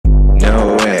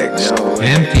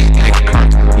Empty egg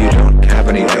carton. You don't have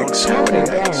any eggs.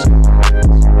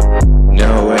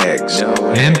 No eggs.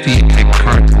 Empty egg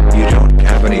carton. You don't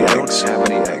have any eggs.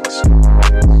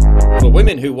 For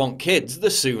women who want kids, the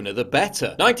sooner the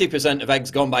better. 90% of eggs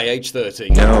gone by age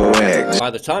 30. No eggs. By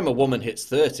the time a woman hits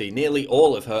 30, nearly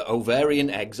all of her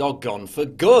ovarian eggs are gone for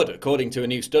good, according to a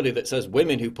new study that says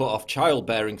women who put off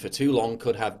childbearing for too long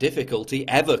could have difficulty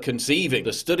ever conceiving.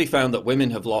 The study found that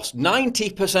women have lost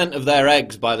 90% of their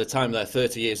eggs by the time they're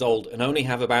 30 years old and only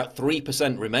have about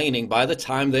 3% remaining by the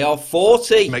time they are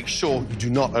 40. Make sure you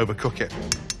do not overcook it.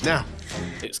 Now,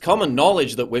 it's common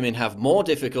knowledge that women have more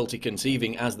difficulty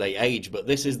conceiving as they age, but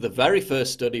this is the very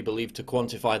first study believed to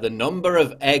quantify the number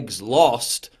of eggs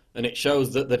lost, and it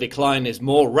shows that the decline is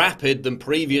more rapid than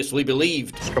previously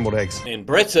believed. scrambled eggs. In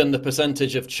Britain, the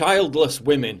percentage of childless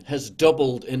women has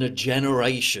doubled in a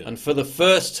generation, and for the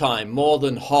first time, more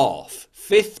than half,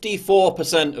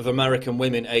 54% of American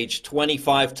women aged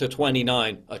 25 to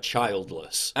 29 are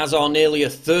childless, as are nearly a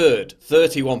third,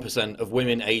 31% of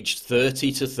women aged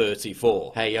 30 to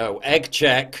 34. Hey-o, egg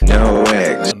check. No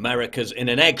eggs. America's in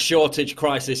an egg shortage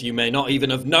crisis you may not even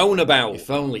have known about. If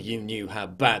only you knew how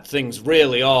bad things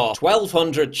really are.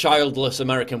 1,200 childless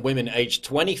American women aged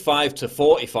 25 to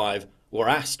 45 were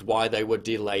asked why they were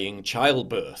delaying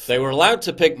childbirth. They were allowed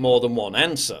to pick more than one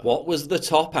answer. What was the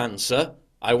top answer?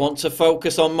 I want to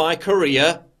focus on my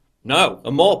career. No, a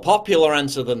more popular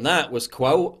answer than that was,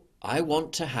 quote, I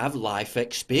want to have life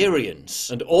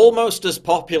experience. And almost as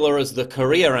popular as the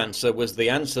career answer was the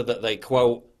answer that they,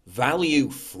 quote, value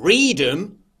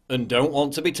freedom and don't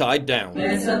want to be tied down.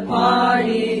 There's a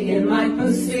party in my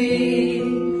pussy.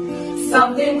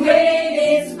 Something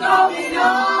great is going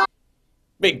on.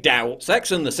 Big doubt. Sex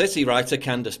and the City writer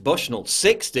Candace Bushnell,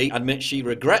 60, admits she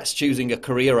regrets choosing a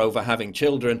career over having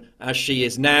children, as she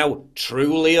is now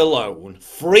truly alone.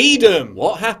 Freedom!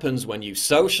 What happens when you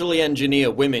socially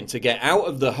engineer women to get out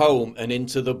of the home and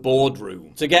into the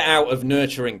boardroom? To get out of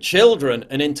nurturing children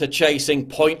and into chasing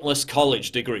pointless college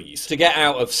degrees? To get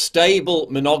out of stable,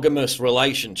 monogamous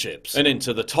relationships and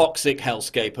into the toxic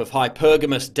hellscape of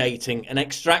hypergamous dating and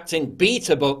extracting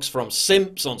beta bucks from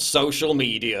simps on social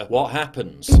media? What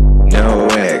happens? No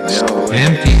eggs.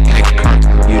 Empty egg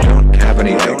carton. You don't have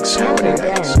any eggs. No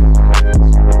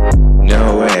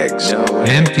eggs.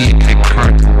 Empty egg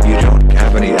carton. You don't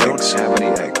have any eggs.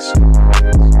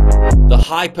 The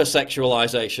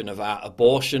hypersexualization of our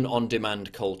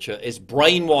abortion-on-demand culture is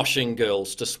brainwashing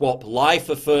girls to swap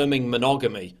life-affirming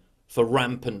monogamy for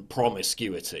rampant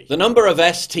promiscuity. The number of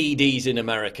STDs in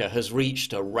America has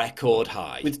reached a record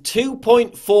high, with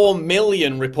 2.4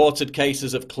 million reported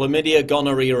cases of chlamydia,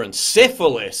 gonorrhea and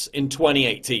syphilis in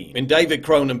 2018. In David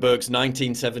Cronenberg's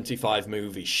 1975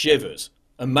 movie Shivers,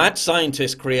 a mad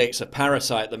scientist creates a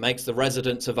parasite that makes the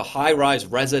residents of a high-rise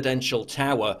residential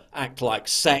tower act like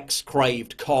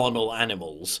sex-craved carnal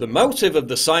animals. The motive of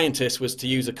the scientist was to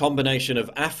use a combination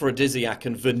of aphrodisiac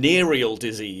and venereal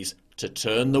disease to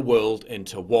turn the world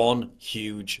into one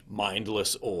huge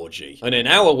mindless orgy. And in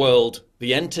our world,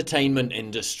 the entertainment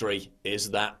industry is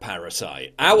that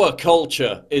parasite. Our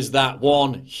culture is that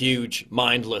one huge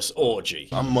mindless orgy.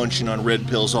 I'm munching on red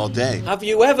pills all day. Have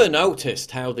you ever noticed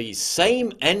how these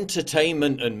same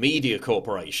entertainment and media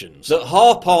corporations that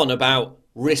harp on about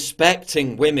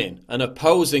respecting women and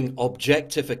opposing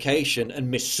objectification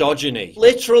and misogyny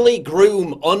literally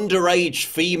groom underage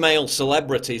female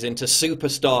celebrities into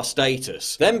superstar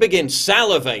status, then begin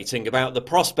salivating about the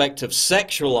prospect of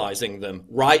sexualizing them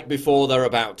right before they're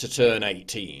about to turn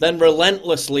 18, then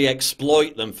relentlessly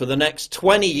exploit them for the next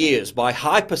 20 years by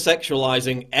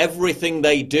hypersexualizing everything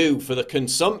they do for the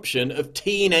consumption of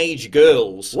teenage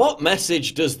girls? What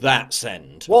message does that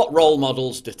send? What role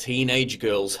models do teenage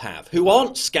girls have who aren't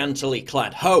scantily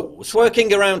clad hoes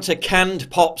twerking around to canned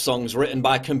pop songs written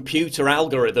by computer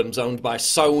algorithms owned by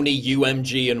Sony,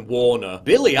 UMG and Warner?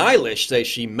 Billie Eilish says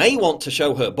she may want to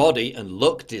show her body and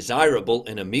look desirable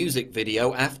in a music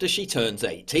video after she turns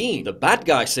 18. The Bad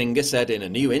Guy singer said in a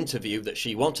new interview that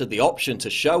she wanted the option to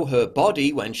show her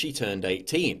body when she turned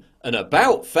 18. An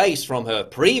about-face from her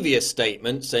previous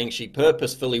statement saying she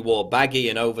purposefully wore baggy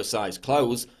and oversized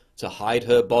clothes to hide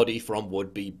her body from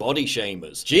would-be body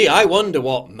shamers. Gee, I wonder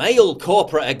what male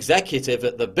corporate executive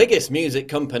at the biggest music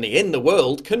company in the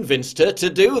world convinced her to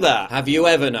do that. Have you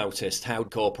ever noticed how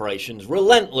corporations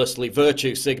relentlessly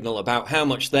virtue signal about how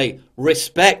much they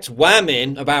respect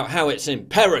women, about how it's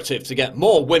imperative to get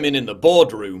more women in the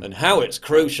boardroom, and how it's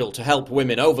crucial to help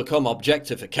women overcome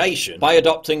objectification by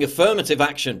adopting affirmative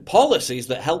action policies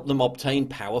that help them obtain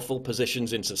powerful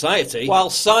positions in society,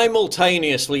 while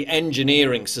simultaneously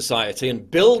engineering society society and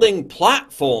building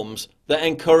platforms that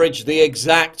encourage the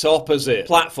exact opposite.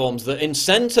 Platforms that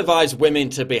incentivize women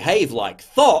to behave like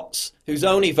thots, whose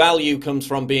only value comes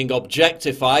from being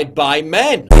objectified by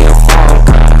men.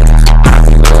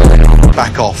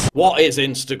 Back off. What is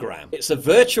Instagram? It's a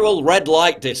virtual red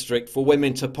light district for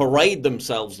women to parade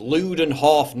themselves lewd and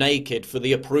half naked for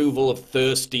the approval of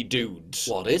thirsty dudes.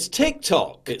 What is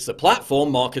TikTok? It's a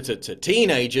platform marketed to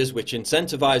teenagers which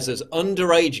incentivizes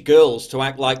underage girls to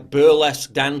act like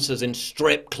burlesque dancers in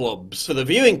strip clubs for the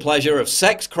viewing pleasure of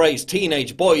sex-crazed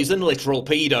teenage boys and literal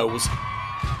pedos.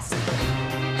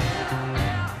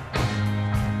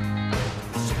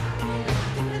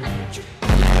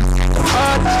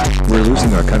 We're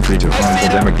losing our country to harmful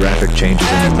demographic changes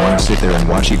and you want to sit there and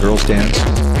watch you girls dance?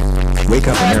 Wake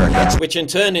up, America. Which in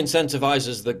turn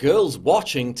incentivizes the girls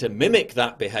watching to mimic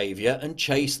that behavior and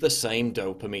chase the same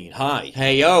dopamine high.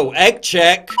 Hey yo, egg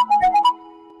check!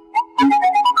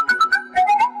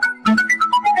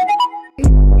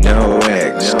 No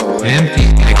eggs. Empty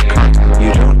egg carton.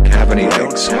 You don't have any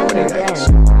eggs.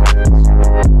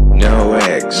 No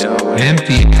eggs.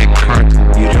 Empty egg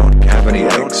carton. You don't have any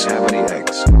eggs.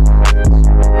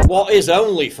 What is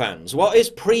OnlyFans? What is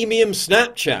premium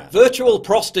Snapchat? Virtual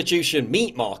prostitution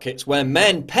meat markets where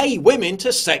men pay women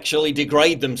to sexually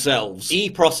degrade themselves.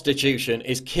 E-prostitution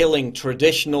is killing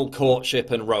traditional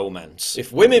courtship and romance.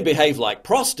 If women behave like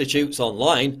prostitutes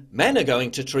online, men are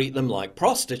going to treat them like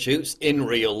prostitutes in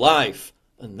real life.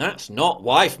 And that's not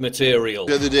wife material.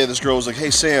 The other day, this girl was like,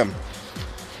 "Hey Sam,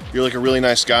 you're like a really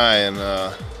nice guy, and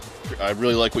I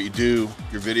really like what you do,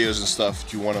 your videos and stuff.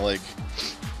 Do you want to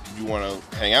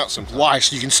hang out sometime?" Why?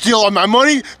 So you can steal all my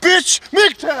money, bitch?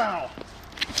 MGTOW!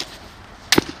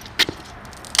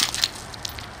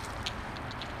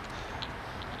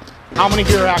 How many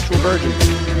here are actual virgins?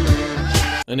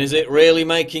 And is it really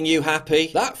making you happy?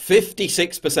 That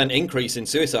 56% increase in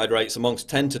suicide rates amongst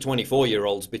 10 to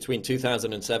 24-year-olds between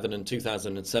 2007 and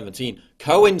 2017,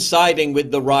 coinciding with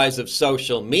the rise of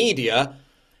social media,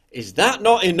 is that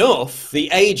not enough? The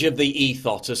age of the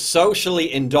e-thot has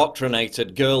socially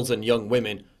indoctrinated girls and young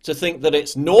women to think that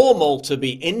it's normal to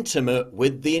be intimate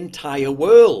with the entire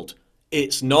world.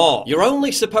 It's not. You're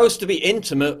only supposed to be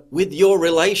intimate with your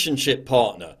relationship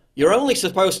partner. You're only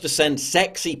supposed to send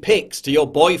sexy pics to your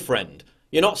boyfriend.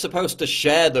 You're not supposed to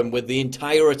share them with the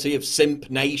entirety of Simp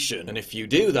Nation. And if you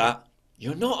do that,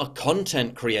 you're not a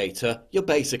content creator, you're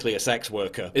basically a sex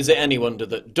worker. Is it any wonder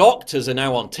that doctors are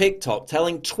now on TikTok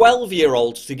telling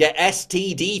 12-year-olds to get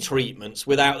STD treatments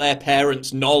without their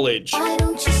parents' knowledge? Why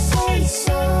don't you say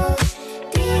so?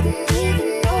 Didn't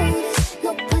even notice.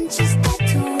 No punches got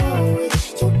to roll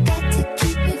with. You got to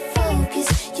keep me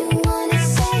focused. You wanna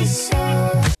say so?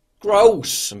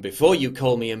 Gross! And before you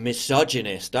call me a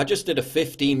misogynist, I just did a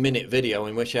 15-minute video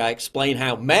in which I explain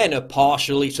how men are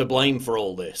partially to blame for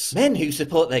all this. Men who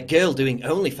support their girl doing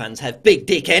OnlyFans have big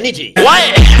dick energy.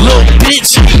 What? Little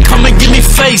bitch, come and give me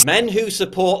face. Men who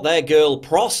support their girl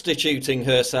prostituting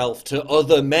herself to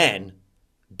other men,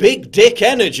 big dick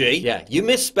energy. Yeah, you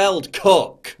misspelled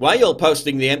cook. Why you're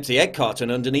posting the empty egg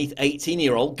carton underneath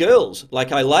 18-year-old girls?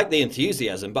 Like, I like the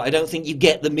enthusiasm, but I don't think you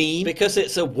get the meme. Because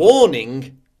it's a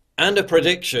warning and a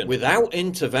prediction. Without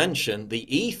intervention, the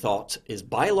e-thot is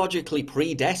biologically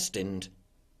predestined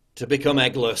to become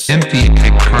eggless. Empty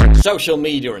egg carton. Social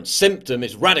media and symptom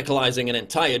is radicalizing an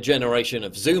entire generation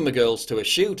of Zoomer girls to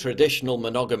eschew traditional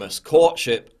monogamous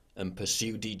courtship and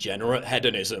pursue degenerate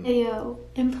hedonism. Hey yo,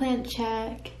 implant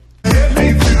check.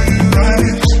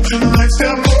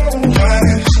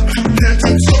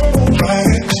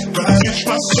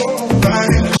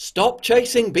 Stop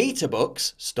chasing beta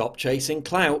bucks, stop chasing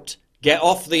clout, get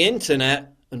off the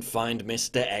internet and find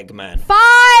Mr. Eggman.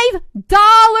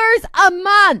 $5 a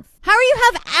month! How do you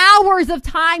have hours of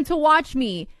time to watch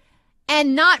me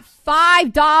and not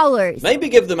 $5? Maybe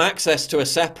give them access to a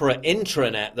separate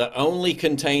intranet that only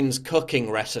contains cooking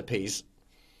recipes.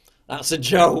 That's a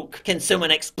joke. Can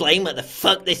someone explain what the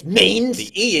fuck this means?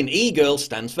 The E in e-girl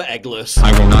stands for eggless.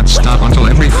 I will not stop until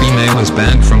every female is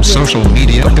banned from social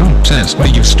media. Don't test me,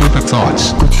 you stupid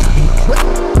thoughts.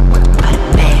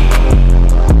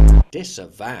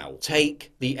 Disavow.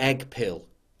 Take the egg pill.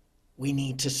 We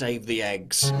need to save the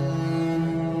eggs.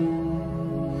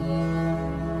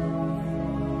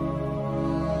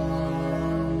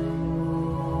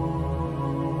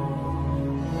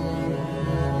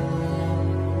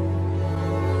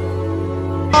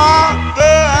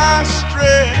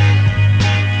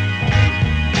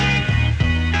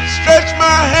 Stretch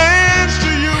my hands to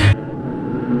you.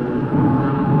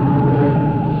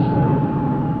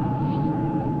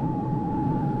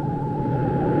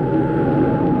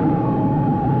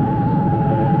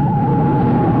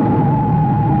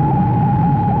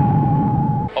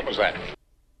 What was that?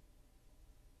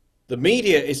 The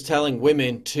media is telling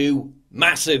women two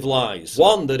massive lies.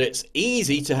 One, that it's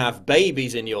easy to have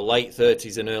babies in your late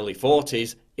 30s and early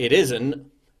 40s. It isn't.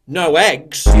 No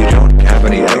eggs. You don't have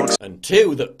any eggs. And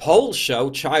two, that polls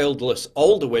show childless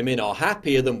older women are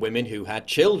happier than women who had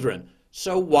children.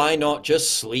 So why not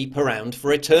just sleep around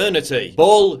for eternity?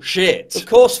 Bullshit. Of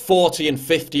course 40 and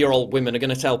 50-year-old women are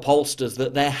going to tell pollsters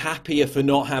that they're happier for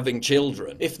not having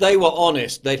children. If they were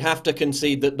honest, they'd have to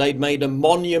concede that they'd made a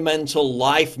monumental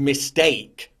life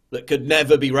mistake that could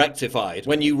never be rectified.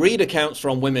 When you read accounts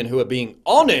from women who are being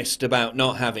honest about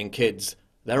not having kids,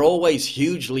 they're always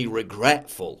hugely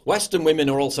regretful. Western women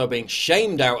are also being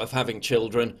shamed out of having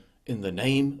children in the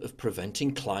name of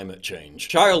preventing climate change.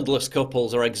 Childless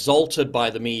couples are exalted by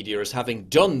the media as having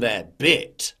done their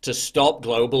bit to stop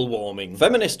global warming.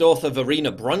 Feminist author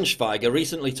Verena Braunschweiger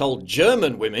recently told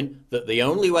German women that the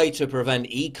only way to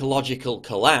prevent ecological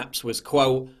collapse was,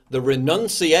 quote, the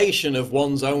renunciation of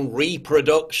one's own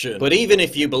reproduction. But even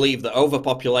if you believe that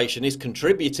overpopulation is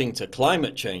contributing to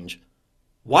climate change,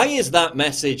 why is that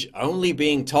message only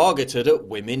being targeted at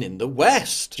women in the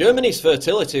West? Germany's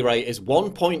fertility rate is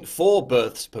 1.4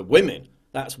 births per woman.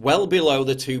 That's well below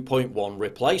the 2.1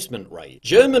 replacement rate.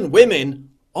 German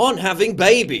women aren't having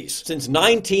babies. Since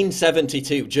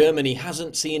 1972, Germany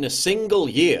hasn't seen a single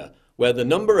year where the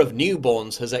number of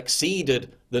newborns has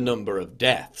exceeded the number of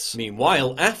deaths.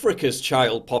 Meanwhile, Africa's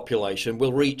child population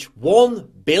will reach 1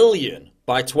 billion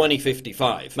by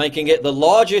 2055, making it the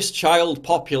largest child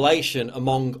population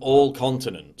among all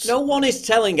continents. No one is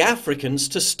telling Africans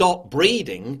to stop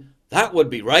breeding. That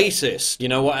would be racist. You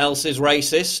know what else is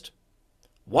racist?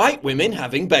 White women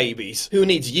having babies. Who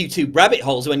needs YouTube rabbit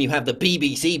holes when you have the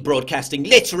BBC broadcasting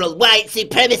literal white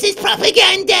supremacist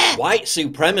propaganda? White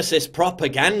supremacist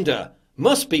propaganda.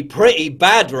 Must be pretty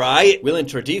bad, right? We'll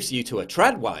introduce you to a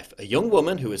trad wife, a young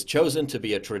woman who has chosen to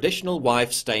be a traditional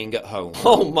wife staying at home.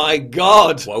 Oh my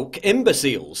god! Woke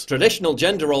imbeciles. Traditional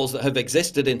gender roles that have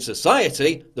existed in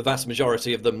society, the vast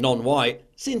majority of them non-white,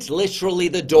 since literally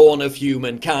the dawn of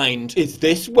humankind. Is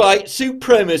this white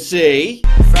supremacy?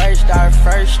 First off,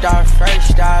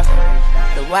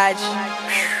 the watch.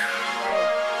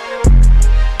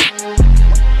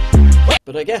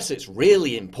 But I guess it's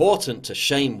really important to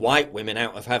shame white women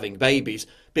out of having babies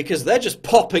because they're just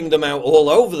popping them out all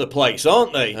over the place,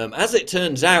 aren't they? As it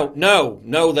turns out, no,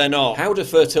 they're not. How do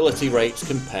fertility rates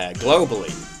compare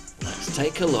globally? Let's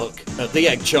take a look at the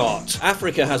egg chart.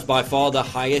 Africa has by far the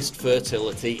highest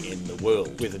fertility in the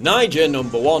world, with Niger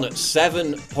number 1 at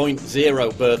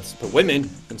 7.0 births per woman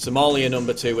and Somalia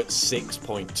number 2 at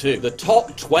 6.2. The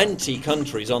top 20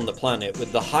 countries on the planet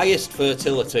with the highest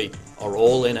fertility are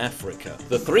all in Africa.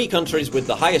 The 3 countries with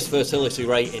the highest fertility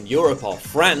rate in Europe are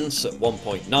France at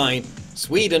 1.9,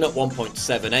 Sweden at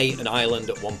 1.78 and Ireland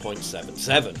at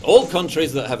 1.77. All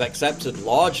countries that have accepted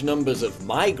large numbers of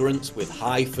migrants with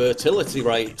high fertility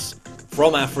rates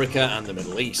from Africa and the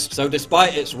Middle East. So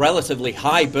despite its relatively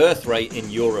high birth rate in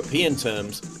European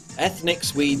terms, ethnic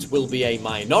Swedes will be a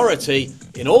minority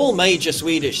in all major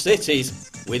Swedish cities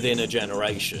within a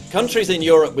generation. Countries in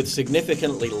Europe with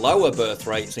significantly lower birth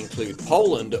rates include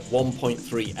Poland at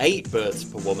 1.38 births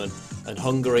per woman and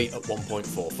Hungary at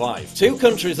 1.45. 2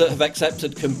 countries that have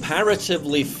accepted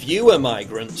comparatively fewer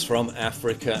migrants from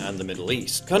Africa and the Middle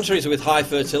East. Countries with high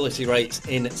fertility rates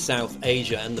in South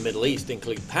Asia and the Middle East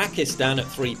include Pakistan at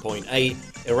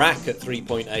 3.8, Iraq at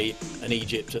 3.8 and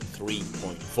Egypt at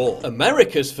 3.4.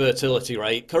 America's fertility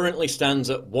rate currently stands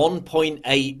at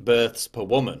 1.8 births per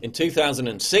woman. In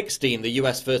 2016, the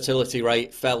US fertility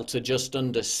rate fell to just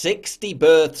under 60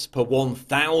 births per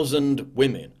 1,000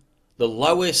 women, the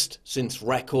lowest since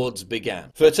records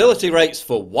began. Fertility rates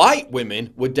for white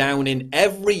women were down in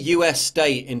every US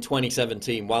state in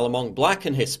 2017, while among black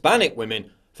and Hispanic women,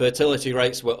 fertility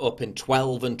rates were up in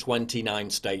 12 and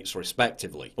 29 states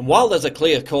respectively. And while there's a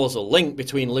clear causal link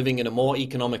between living in a more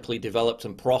economically developed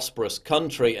and prosperous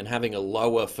country and having a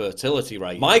lower fertility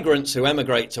rate, migrants who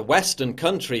emigrate to Western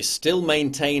countries still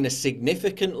maintain a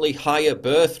significantly higher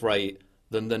birth rate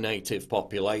than the native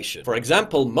population. For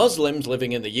example, Muslims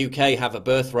living in the UK have a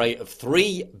birth rate of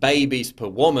 3 babies per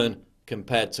woman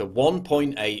compared to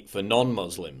 1.8 for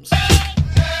non-Muslims.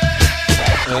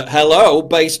 Hello,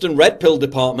 based and red pill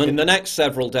department. In the next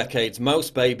several decades,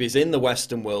 most babies in the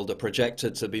Western world are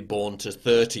projected to be born to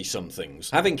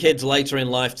 30-somethings. Having kids later in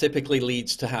life typically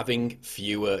leads to having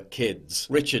fewer kids.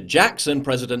 Richard Jackson,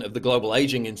 president of the Global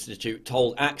Aging Institute,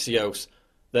 told Axios,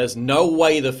 "There's no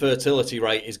way the fertility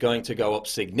rate is going to go up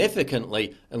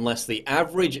significantly unless the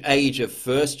average age of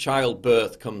first child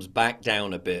birth comes back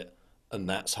down a bit. and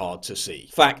that's hard to see.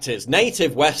 Fact is,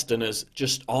 native Westerners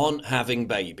just aren't having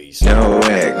babies. No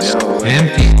eggs.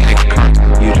 Empty egg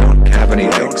carton. You don't have any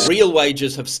eggs. Real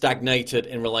wages have stagnated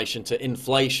in relation to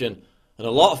inflation, and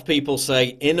a lot of people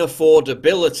say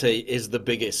inaffordability is the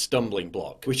biggest stumbling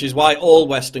block, which is why all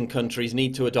Western countries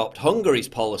need to adopt Hungary's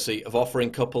policy of offering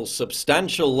couples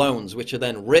substantial loans which are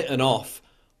then written off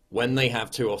when they have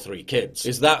 2 or 3 kids.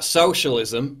 Is that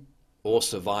socialism or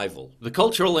survival? The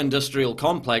cultural industrial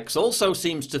complex also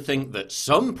seems to think that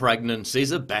some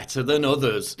pregnancies are better than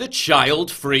others. The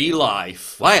child-free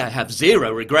life. Why, I have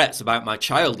 0 regrets about my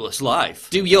childless life.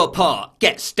 Do your part.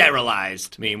 Get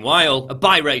sterilized. Meanwhile, a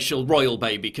biracial royal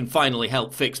baby can finally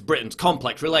help fix Britain's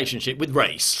complex relationship with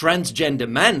race. Transgender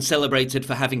man celebrated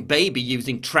for having baby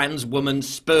using trans woman's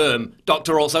sperm.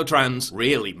 Doctor also trans.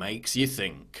 Really makes you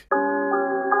think.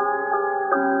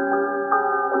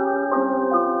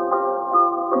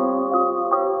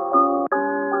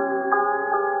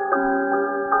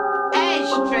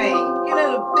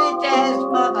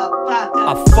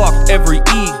 I fucked every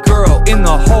e-girl in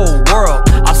the whole world.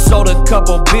 I sold a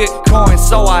couple bitcoins,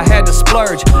 so I had to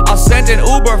splurge. I sent an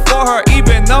Uber for her,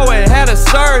 even though it had a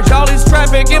surge. All this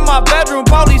traffic in my bedroom,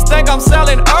 police think I'm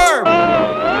selling herb.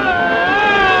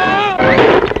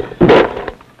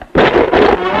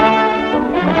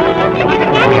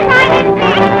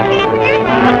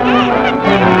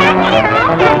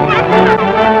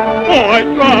 I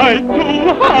tried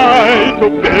too high to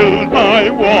build my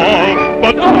wall,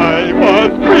 but I was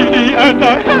greedy and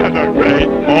I had a great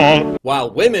fall.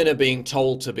 While women are being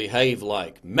told to behave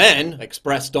like men,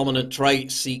 express dominant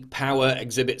traits, seek power,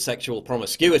 exhibit sexual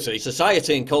promiscuity,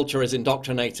 society and culture is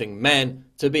indoctrinating men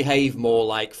to behave more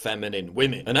like feminine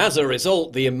women. And as a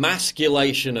result, the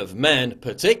emasculation of men,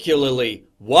 particularly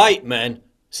white men,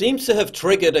 seems to have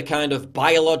triggered a kind of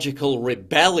biological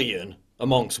rebellion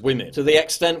amongst women, to the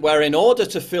extent where in order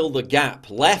to fill the gap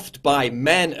left by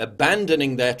men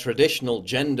abandoning their traditional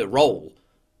gender role,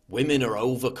 women are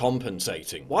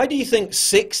overcompensating. Why do you think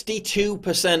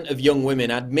 62% of young women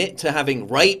admit to having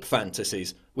rape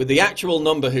fantasies, with the actual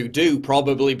number who do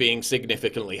probably being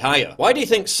significantly higher? Why do you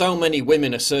think so many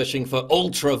women are searching for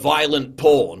ultra-violent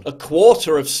porn? A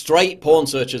quarter of straight porn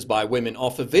searches by women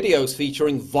offer videos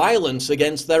featuring violence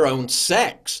against their own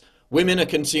sex. Women are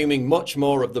consuming much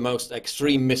more of the most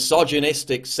extreme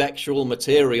misogynistic sexual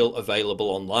material available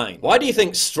online. Why do you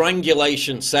think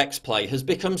strangulation sex play has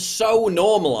become so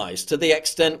normalized to the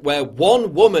extent where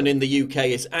one woman in the UK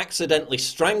is accidentally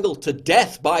strangled to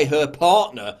death by her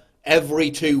partner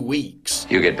every 2 weeks?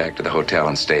 You get back to the hotel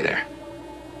and stay there.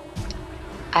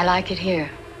 I like it here.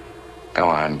 Go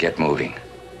on, get moving.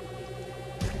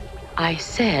 I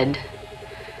said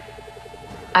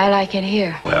I like it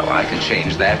here. Well, I can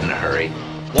change that in a hurry.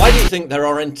 Why do you think there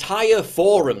are entire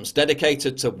forums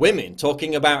dedicated to women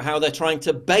talking about how they're trying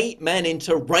to bait men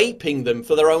into raping them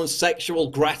for their own sexual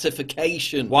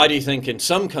gratification? Why do you think in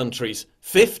some countries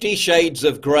 50 Shades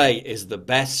of Grey is the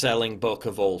best-selling book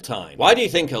of all time? Why do you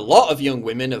think a lot of young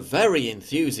women are very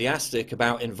enthusiastic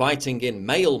about inviting in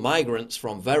male migrants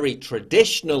from very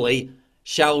traditionally,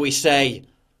 shall we say,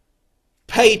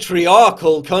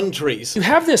 patriarchal countries? You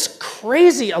have this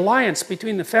crazy alliance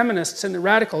between the feminists and the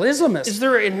radical Islamists. Is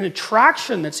there an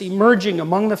attraction that's emerging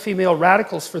among the female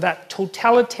radicals for that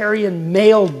totalitarian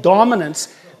male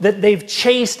dominance that they've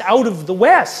chased out of the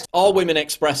West? Are women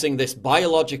expressing this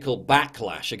biological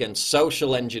backlash against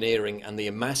social engineering and the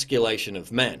emasculation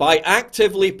of men by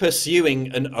actively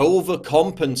pursuing an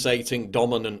overcompensating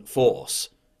dominant force,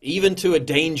 even to a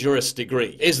dangerous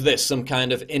degree? Is this some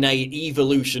kind of innate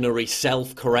evolutionary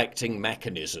self-correcting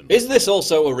mechanism? Is this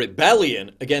also a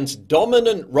rebellion against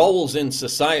dominant roles in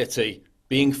society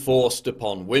being forced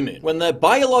upon women, when they're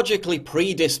biologically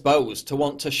predisposed to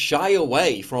want to shy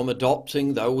away from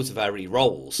adopting those very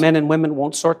roles? Men and women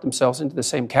won't sort themselves into the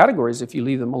same categories if you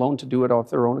leave them alone to do it of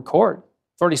their own accord.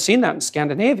 I've already seen that in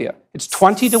Scandinavia. It's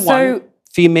 20 to 1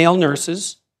 female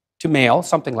nurses to male,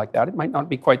 something like that. It might not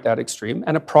be quite that extreme,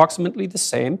 and approximately the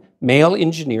same male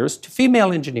engineers to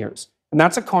female engineers. And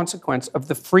that's a consequence of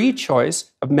the free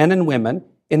choice of men and women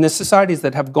in the societies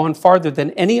that have gone farther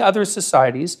than any other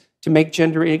societies to make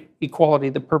gender equality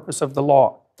the purpose of the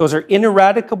law. Those are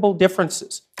ineradicable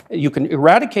differences. You can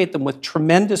eradicate them with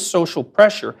tremendous social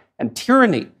pressure and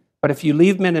tyranny, but if you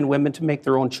leave men and women to make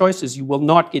their own choices, you will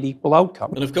not get equal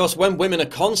outcome. And of course, when women are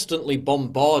constantly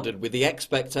bombarded with the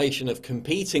expectation of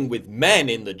competing with men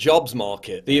in the jobs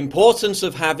market, the importance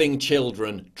of having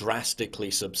children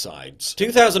drastically subsides.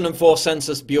 2004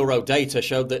 Census Bureau data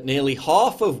showed that nearly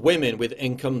half of women with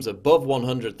incomes above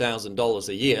 $100,000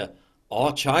 a year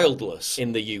are childless.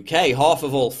 In the UK, half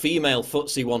of all female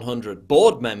FTSE 100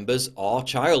 board members are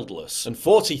childless. And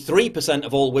 43%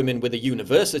 of all women with a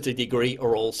university degree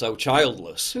are also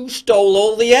childless. Who stole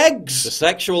all the eggs? The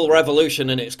sexual revolution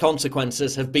and its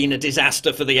consequences have been a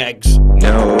disaster for the eggs.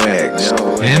 No eggs.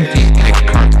 Empty egg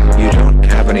carton. You don't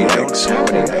have any eggs.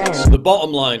 The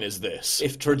bottom line is this.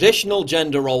 If traditional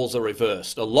gender roles are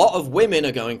reversed, a lot of women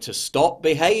are going to stop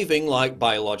behaving like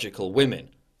biological women.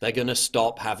 They're going to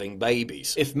stop having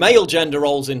babies. If male gender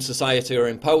roles in society are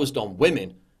imposed on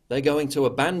women, they're going to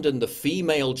abandon the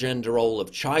female gender role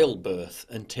of childbirth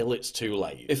until it's too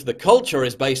late. If the culture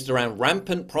is based around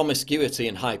rampant promiscuity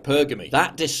and hypergamy,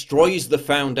 that destroys the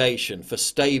foundation for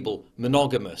stable,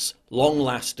 monogamous,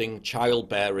 long-lasting,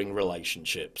 childbearing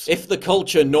relationships. If the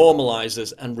culture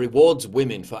normalizes and rewards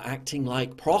women for acting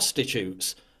like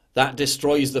prostitutes, that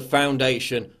destroys the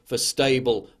foundation for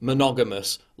stable,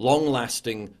 monogamous,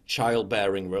 long-lasting,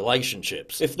 childbearing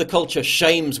relationships. If the culture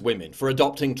shames women for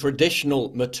adopting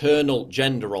traditional maternal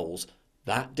gender roles,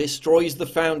 that destroys the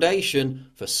foundation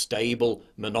for stable,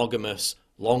 monogamous,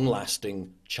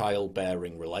 long-lasting,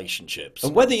 childbearing relationships.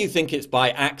 And whether you think it's by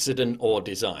accident or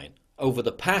design, over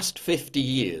the past 50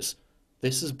 years,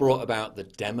 this has brought about the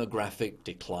demographic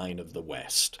decline of the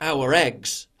West. Our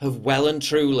eggs have well and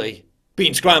truly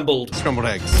been scrambled. Scrambled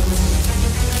eggs.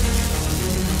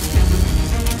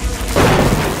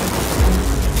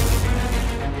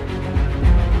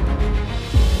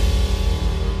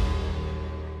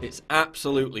 It's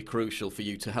absolutely crucial for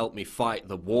you to help me fight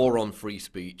the war on free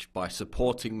speech by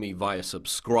supporting me via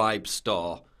Subscribe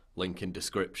Star, link in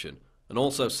description, and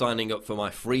also signing up for my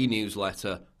free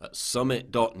newsletter at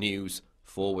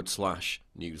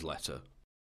summit.news/newsletter.